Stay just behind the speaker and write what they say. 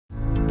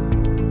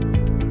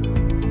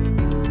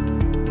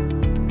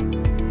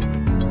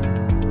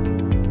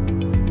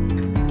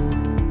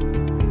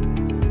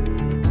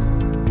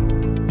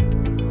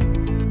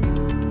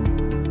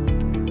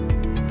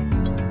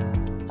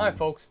Hi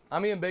folks,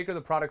 I'm Ian Baker,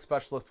 the product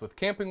specialist with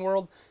Camping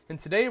World, and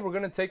today we're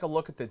going to take a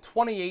look at the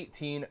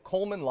 2018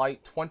 Coleman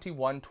Light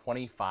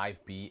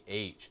 2125BH.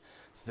 This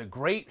is a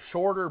great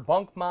shorter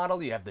bunk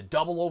model. You have the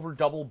double over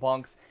double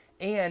bunks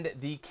and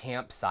the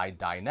campside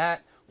dinette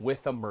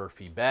with a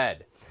Murphy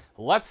bed.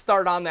 Let's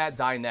start on that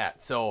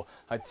dinette. So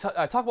I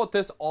talk about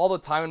this all the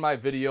time in my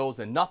videos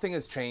and nothing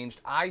has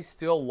changed. I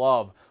still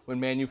love when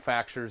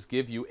manufacturers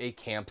give you a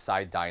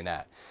campside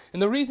dinette.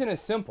 And the reason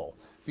is simple.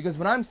 Because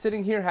when I'm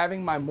sitting here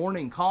having my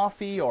morning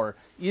coffee or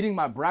eating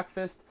my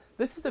breakfast,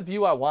 this is the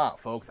view I want,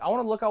 folks. I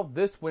want to look out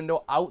this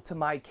window out to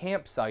my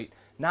campsite,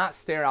 not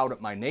stare out at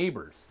my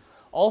neighbors.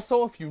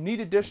 Also, if you need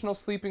additional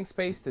sleeping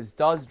space, this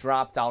does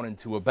drop down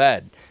into a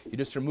bed. You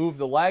just remove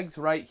the legs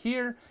right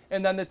here,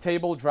 and then the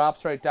table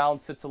drops right down,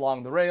 sits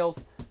along the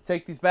rails.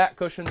 Take these back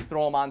cushions,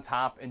 throw them on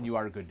top, and you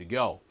are good to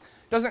go.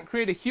 Doesn't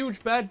create a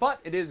huge bed,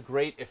 but it is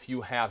great if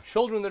you have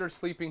children that are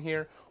sleeping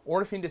here,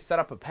 or if you need to set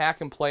up a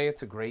pack and play,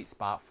 it's a great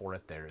spot for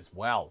it there as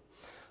well.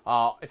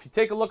 If you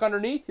take a look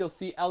underneath, you'll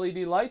see LED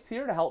lights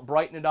here to help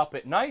brighten it up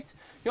at night.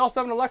 You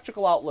also have an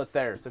electrical outlet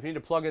there, so if you need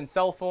to plug in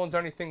cell phones or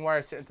anything while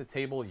you're sitting at the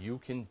table, you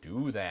can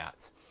do that.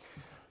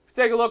 If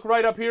you take a look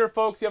right up here,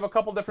 folks, you have a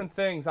couple different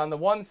things. On the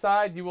one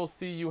side, you will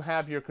see you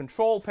have your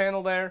control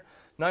panel there,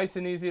 nice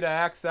and easy to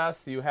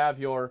access. You have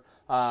your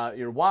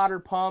water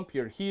pump,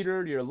 your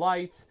heater, your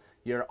lights,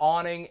 your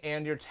awning,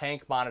 and your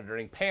tank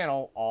monitoring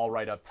panel all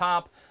right up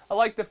top. I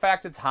like the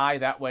fact it's high,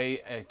 that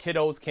way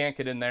kiddos can't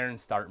get in there and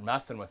start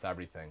messing with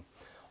everything.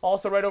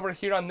 Also right over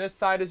here on this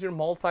side is your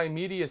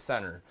multimedia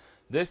center.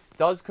 This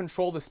does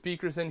control the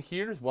speakers in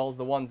here as well as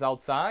the ones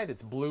outside.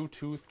 It's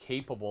Bluetooth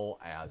capable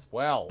as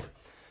well.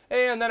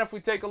 And then if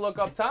we take a look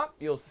up top,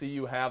 you'll see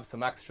you have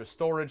some extra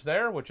storage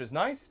there, which is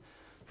nice.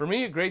 For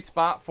me, a great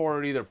spot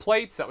for either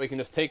plates that we can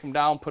just take them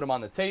down, put them on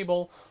the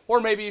table,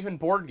 or maybe even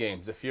board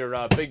games. If you're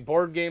a big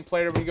board game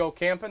player when you go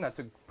camping, that's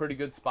a pretty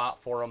good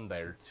spot for them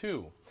there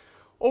too.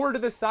 Over to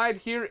the side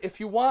here, if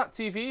you want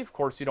TV, of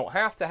course you don't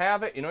have to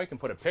have it. You know, you can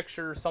put a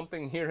picture or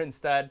something here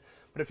instead.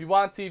 But if you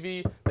want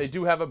TV, they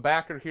do have a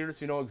backer here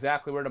so you know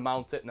exactly where to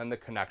mount it, and then the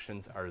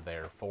connections are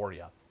there for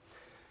you.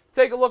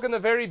 Take a look in the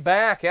very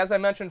back. As I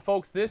mentioned,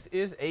 folks, this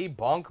is a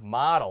bunk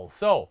model.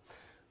 So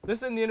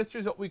this in the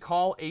industry is what we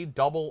call a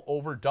double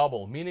over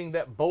double, meaning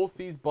that both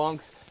these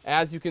bunks,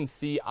 as you can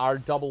see, are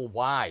double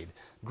wide.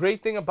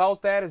 Great thing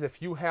about that is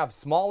if you have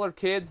smaller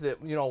kids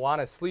that want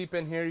to sleep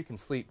in here, you can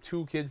sleep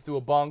 2 kids to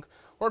a bunk.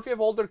 Or if you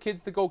have older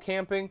kids to go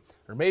camping,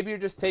 or maybe you're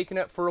just taking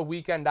it for a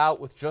weekend out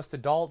with just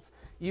adults,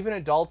 even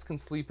adults can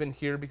sleep in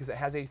here because it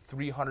has a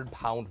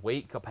 300-pound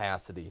weight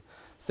capacity.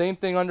 Same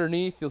thing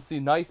underneath, you'll see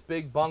nice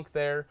big bunk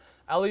there.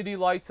 LED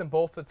lights in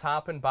both the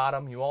top and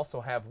bottom. You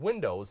also have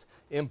windows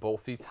in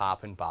both the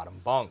top and bottom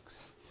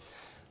bunks.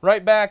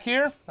 Right back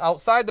here,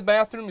 outside the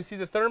bathroom, you see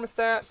the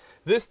thermostat.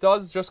 This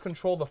does just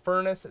control the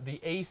furnace. The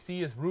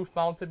AC is roof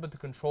mounted, but the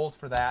controls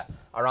for that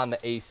are on the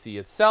AC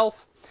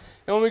itself.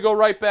 And when we go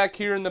right back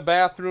here in the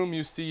bathroom,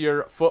 you see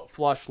your foot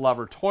flush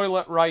lever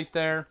toilet right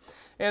there.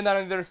 And then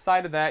on the other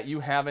side of that, you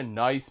have a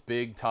nice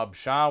big tub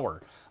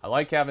shower. I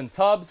like having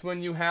tubs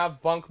when you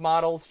have bunk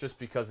models just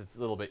because it's a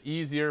little bit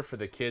easier for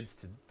the kids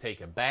to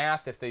take a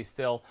bath if they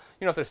still,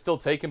 if they're still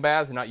taking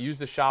baths and not use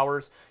the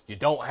showers. You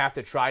don't have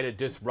to try to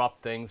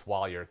disrupt things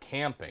while you're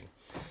camping.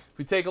 If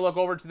we take a look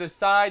over to this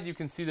side, you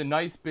can see the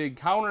nice big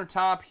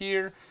countertop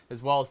here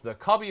as well as the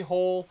cubby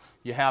hole.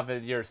 You have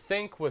your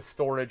sink with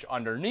storage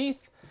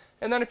underneath.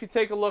 And then if you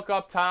take a look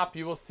up top,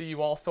 you will see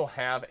you also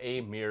have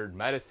a mirrored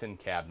medicine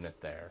cabinet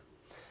there.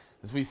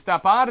 As we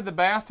step out of the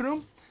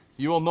bathroom,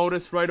 you will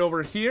notice right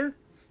over here,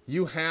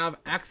 you have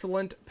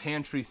excellent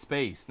pantry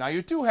space. Now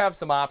you do have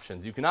some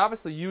options. You can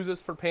obviously use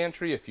this for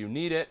pantry if you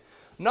need it.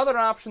 Another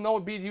option though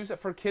would be to use it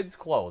for kids'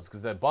 clothes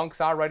because the bunks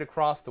are right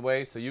across the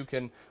way, so you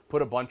can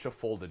put a bunch of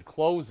folded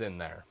clothes in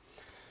there.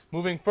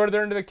 Moving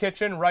further into the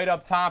kitchen, right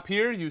up top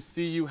here, you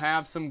see you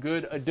have some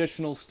good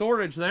additional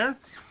storage there.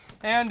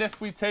 And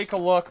if we take a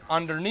look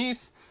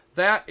underneath,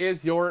 that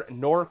is your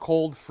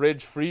Norcold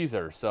fridge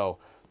freezer. So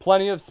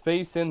plenty of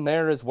space in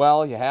there as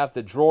well. You have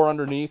the drawer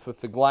underneath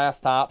with the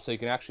glass top so you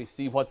can actually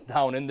see what's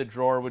down in the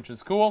drawer, which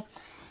is cool.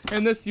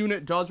 And this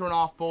unit does run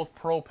off both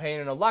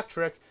propane and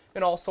electric.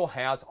 It also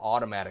has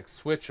automatic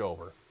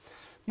switchover.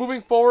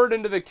 Moving forward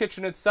into the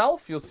kitchen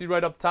itself, you'll see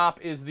right up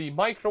top is the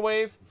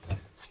microwave.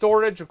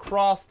 Storage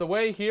across the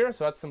way here,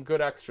 so that's some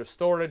good extra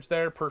storage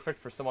there, perfect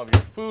for some of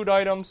your food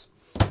items.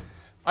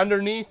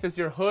 Underneath is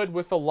your hood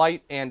with a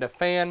light and a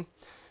fan.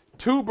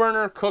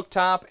 2-burner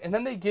cooktop, and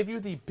then they give you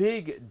the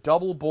big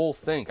double bowl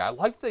sink. I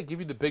like that they give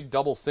you the big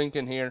double sink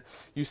in here.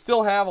 You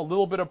still have a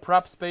little bit of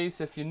prep space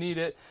if you need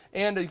it,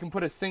 and you can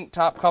put a sink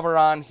top cover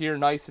on here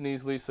nice and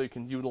easily so you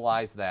can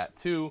utilize that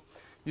too.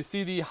 You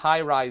see the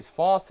high-rise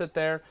faucet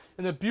there,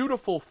 and the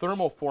beautiful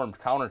thermoformed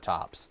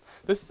countertops.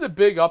 This is a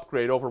big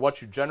upgrade over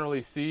what you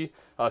generally see,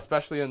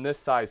 especially in this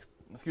size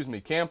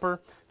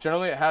camper.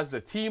 Generally it has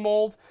the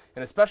T-mold,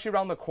 and especially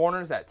around the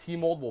corners, that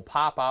T-mold will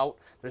pop out.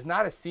 There's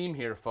not a seam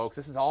here, folks.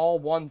 This is all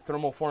one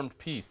thermoformed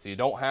piece, so you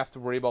don't have to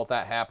worry about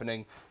that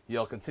happening.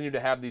 You'll continue to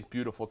have these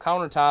beautiful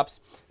countertops.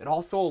 It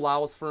also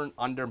allows for an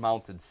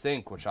under-mounted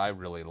sink, which I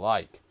really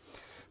like.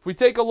 If we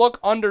take a look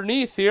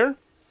underneath here,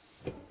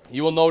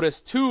 you will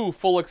notice 2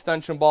 full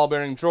extension ball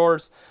bearing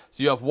drawers.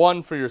 So you have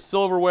one for your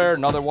silverware,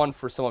 another one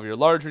for some of your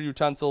larger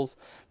utensils.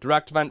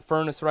 Direct vent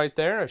furnace right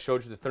there. I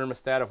showed you the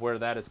thermostat of where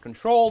that is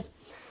controlled.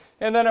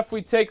 And then if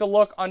we take a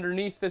look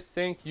underneath this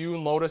sink, you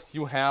notice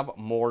you have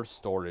more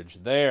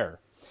storage there.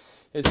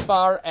 As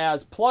far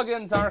as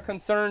plug-ins are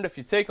concerned, if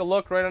you take a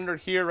look right under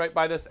here, right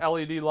by this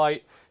LED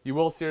light, you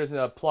will see there's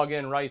a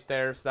plug-in right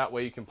there, so that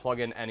way you can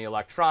plug in any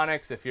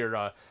electronics. If you're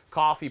a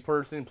coffee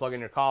person, plug in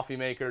your coffee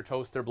maker,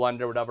 toaster,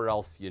 blender, whatever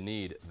else you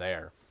need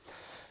there.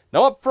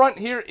 Now up front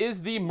here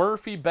is the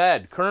Murphy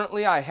bed.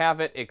 Currently I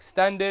have it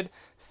extended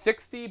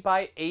 60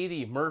 by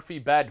 80 Murphy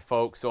bed,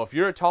 folks. So if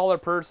you're a taller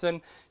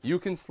person, you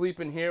can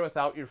sleep in here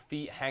without your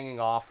feet hanging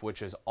off,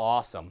 which is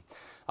awesome.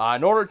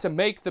 In order to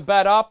make the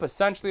bed up,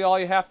 essentially all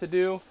you have to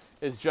do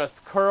is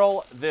just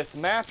curl this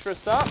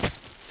mattress up,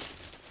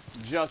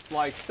 just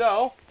like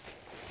so.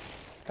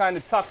 Kind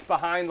of tucks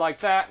behind like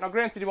that. Now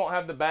granted you won't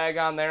have the bag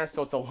on there,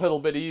 so it's a little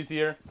bit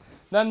easier.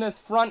 Then this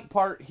front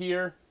part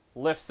here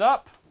lifts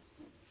up,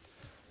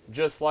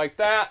 just like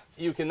that.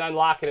 You can then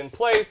lock it in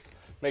place.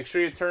 Make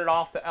sure you turn it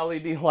off the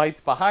LED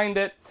lights behind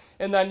it,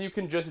 and then you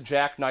can just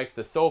jackknife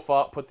the sofa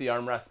up, put the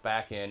armrests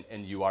back in,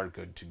 and you are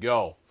good to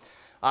go.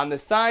 On the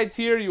sides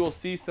here, you will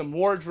see some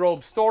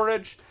wardrobe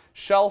storage,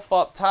 shelf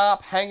up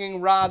top,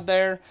 hanging rod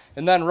there,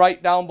 and then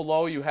right down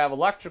below you have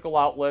electrical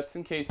outlets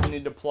in case you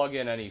need to plug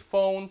in any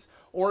phones,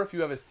 or if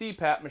you have a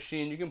CPAP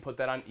machine, you can put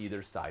that on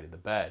either side of the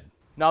bed.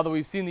 Now that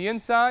we've seen the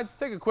inside, let's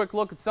take a quick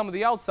look at some of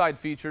the outside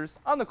features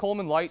on the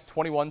Coleman Light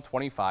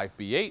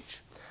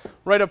 2125BH.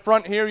 Right up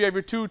front here, you have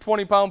your 2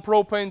 20-pound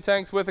propane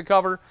tanks with a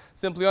cover.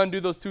 Simply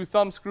undo those 2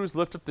 thumb screws,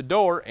 lift up the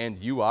door, and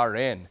you are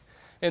in.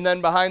 And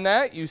then behind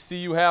that, you see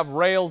you have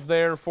rails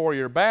there for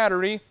your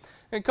battery.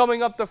 And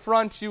coming up the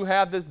front, you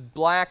have this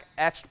black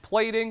etched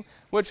plating,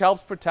 which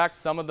helps protect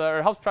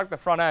the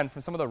front end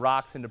from some of the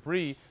rocks and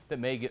debris that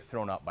may get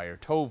thrown up by your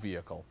tow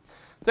vehicle.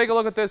 Take a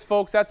look at this,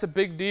 folks. That's a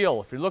big deal.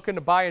 If you're looking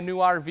to buy a new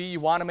RV, you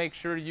want to make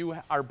sure you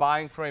are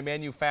buying from a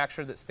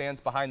manufacturer that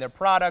stands behind their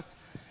product.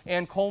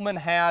 And Coleman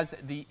has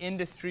the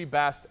industry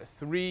best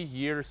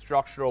 3-year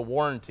structural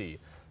warranty.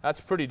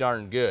 That's pretty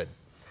darn good.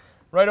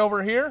 Right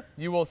over here,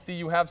 you will see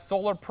you have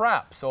solar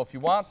prep. So if you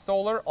want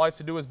solar, all you have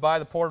to do is buy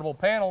the portable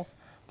panels,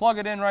 plug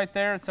it in right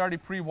there. It's already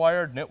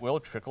pre-wired, and it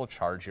will trickle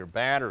charge your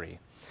battery.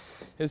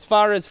 As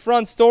far as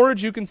front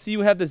storage, you can see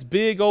you have this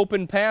big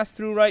open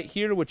pass-through right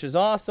here, which is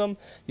awesome.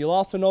 You'll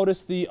also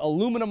notice the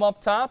aluminum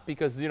up top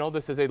because, you know,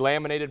 this is a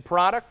laminated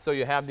product, so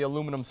you have the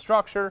aluminum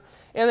structure,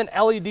 and an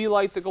LED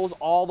light that goes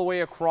all the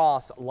way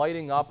across,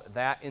 lighting up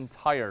that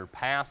entire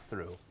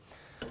pass-through.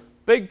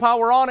 Big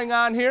power awning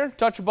on here.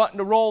 Touch a button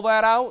to roll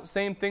that out.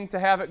 Same thing to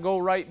have it go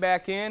right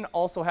back in.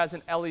 Also has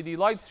an LED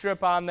light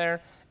strip on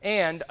there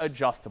and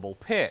adjustable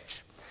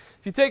pitch.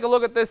 If you take a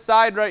look at this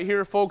side right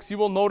here, folks, you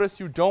will notice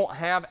you don't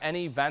have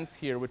any vents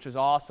here, which is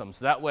awesome.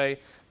 So that way,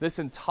 this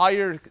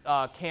entire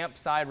camp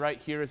side right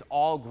here is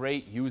all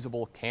great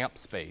usable camp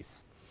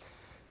space.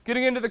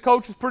 Getting into the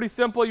coach is pretty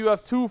simple. You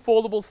have 2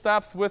 foldable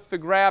steps with the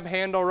grab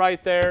handle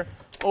right there.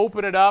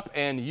 Open it up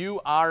and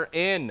you are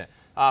in.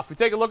 If we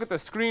take a look at the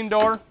screen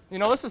door, you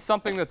know, this is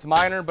something that's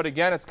minor, but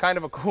again, it's kind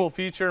of a cool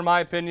feature in my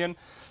opinion.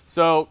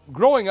 So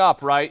growing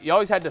up, right, you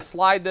always had to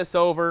slide this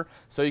over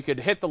so you could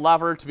hit the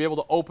lever to be able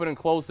to open and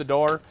close the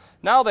door.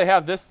 Now they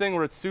have this thing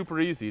where it's super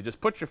easy. You just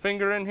put your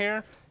finger in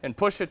here and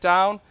push it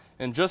down,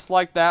 and just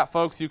like that,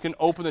 folks, you can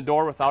open the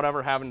door without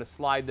ever having to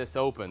slide this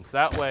open. So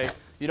that way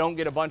you don't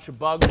get a bunch of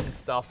bugs and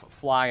stuff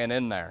flying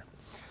in there.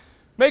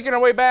 Making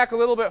our way back a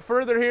little bit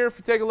further here, if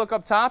you take a look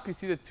up top, you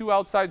see the 2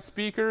 outside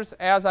speakers.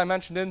 As I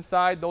mentioned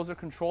inside, those are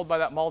controlled by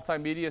that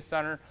multimedia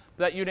center.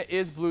 That unit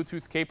is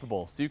Bluetooth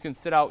capable, so you can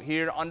sit out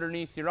here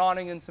underneath your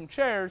awning in some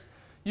chairs,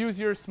 use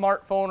your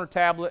smartphone or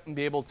tablet, and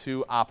be able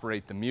to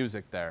operate the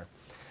music there.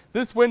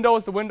 This window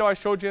is the window I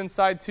showed you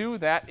inside too.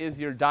 That is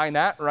your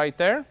dinette right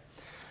there.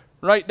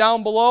 Right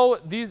down below,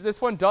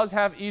 this one does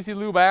have easy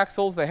lube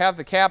axles. They have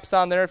the caps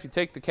on there. If you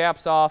take the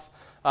caps off,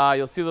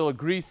 you'll see a little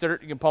greaser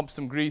you can pump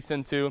some grease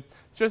into.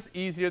 It's just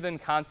easier than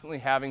constantly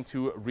having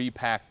to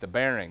repack the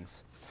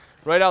bearings.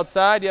 Right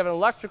outside, you have an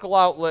electrical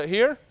outlet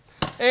here.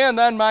 And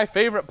then my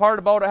favorite part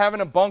about having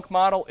a bunk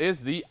model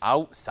is the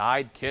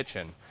outside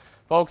kitchen.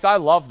 Folks, I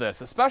love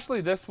this,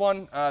 especially this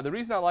one. The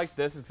reason I like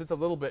this is it's a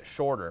little bit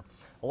shorter.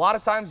 A lot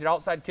of times your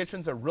outside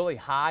kitchens are really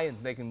high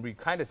and they can be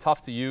kind of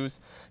tough to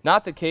use.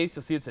 Not the case.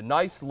 You'll see it's a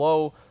nice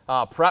low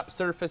prep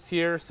surface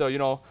here. So, you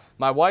know,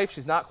 my wife,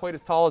 she's not quite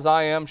as tall as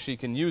I am. She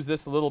can use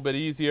this a little bit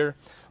easier.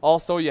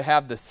 Also, you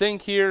have the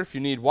sink here if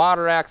you need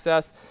water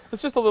access.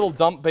 It's just a little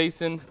dump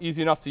basin,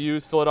 easy enough to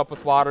use. Fill it up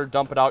with water,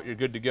 dump it out, you're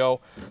good to go.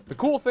 The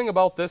cool thing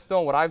about this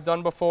though, what I've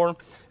done before,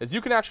 is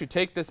you can actually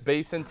take this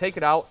basin, take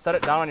it out, set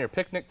it down on your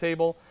picnic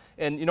table,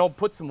 and, you know,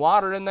 put some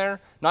water in there.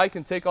 Now you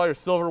can take all your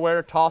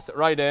silverware, toss it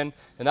right in,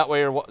 and that way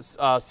your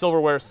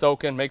silverware is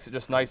soaking, makes it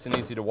just nice and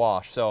easy to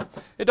wash. So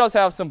it does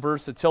have some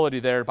versatility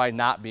there by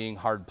not being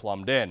hard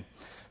plumbed in.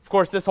 Of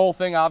course, this whole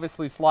thing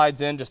obviously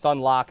slides in, just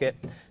unlock it.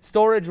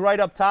 Storage right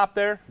up top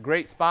there,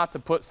 great spot to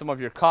put some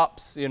of your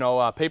cups, you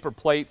know, paper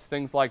plates,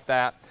 things like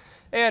that.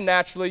 And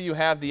naturally, you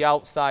have the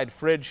outside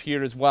fridge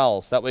here as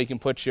well, so that way you can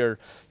put your,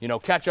 you know,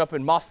 ketchup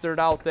and mustard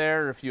out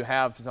there. If you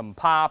have some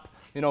pop,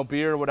 you know,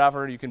 beer,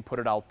 whatever, you can put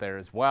it out there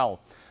as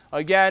well.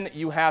 Again,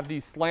 you have the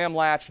slam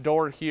latch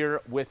door here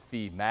with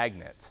the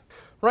magnet.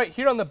 Right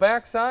here on the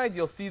back side,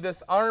 you'll see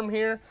this arm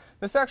here.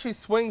 This actually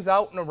swings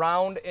out and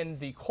around, and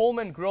the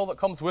Coleman grill that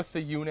comes with the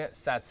unit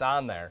sets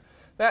on there.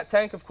 That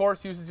tank, of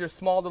course, uses your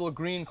small little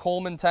green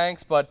Coleman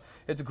tanks, but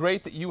it's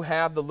great that you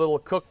have the little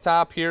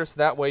cooktop here, so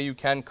that way you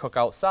can cook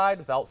outside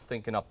without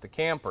stinking up the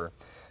camper.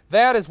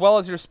 That, as well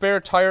as your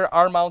spare tire,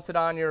 are mounted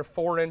on your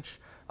 4-inch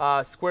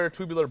square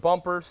tubular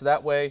bumper, so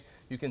that way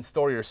you can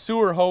store your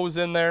sewer hose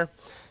in there.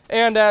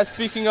 And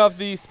speaking of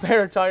the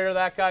spare tire,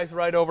 that guy's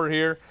right over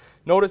here.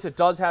 Notice it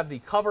does have the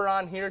cover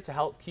on here to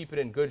help keep it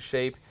in good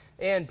shape,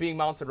 and being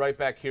mounted right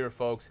back here,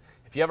 folks.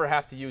 If you ever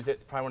have to use it,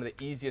 it's probably one of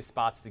the easiest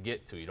spots to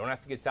get to. You don't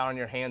have to get down on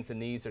your hands and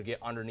knees or get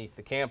underneath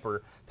the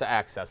camper to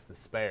access the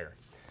spare.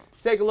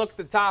 Take a look at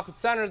the top and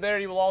center there.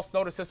 You will also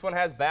notice this one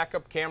has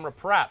backup camera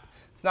prep.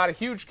 It's not a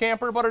huge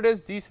camper, but it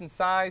is decent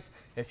size.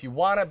 If you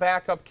want a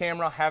backup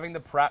camera, having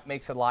the prep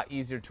makes it a lot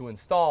easier to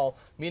install,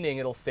 meaning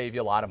it'll save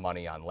you a lot of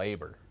money on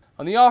labor.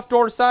 On the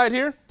off-door side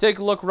here, take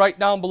a look right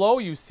down below.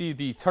 You see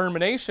the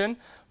termination.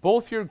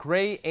 Both your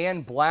gray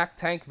and black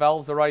tank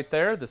valves are right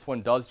there. This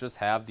one does just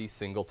have the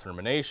single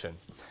termination.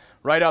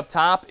 Right up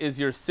top is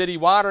your city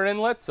water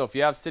inlet. So if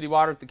you have city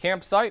water at the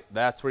campsite,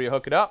 that's where you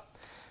hook it up.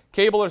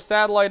 Cable or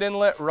satellite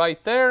inlet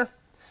right there.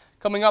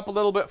 Coming up a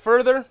little bit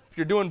further, if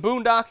you're doing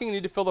boondocking, you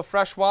need to fill the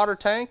fresh water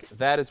tank.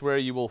 That is where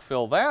you will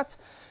fill that.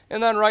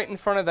 And then right in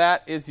front of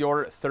that is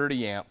your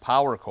 30 amp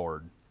power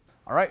cord.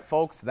 All right,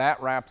 folks, that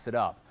wraps it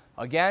up.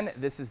 Again,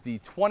 this is the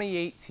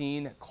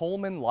 2018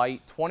 Coleman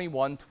Light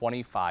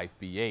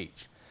 2125BH.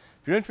 If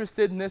you're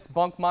interested in this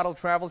bunk model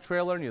travel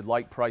trailer and you'd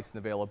like price and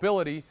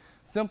availability,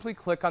 simply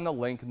click on the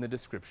link in the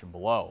description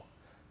below.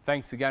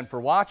 Thanks again for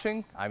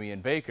watching. I'm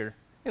Ian Baker,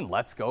 and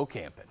let's go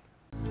camping.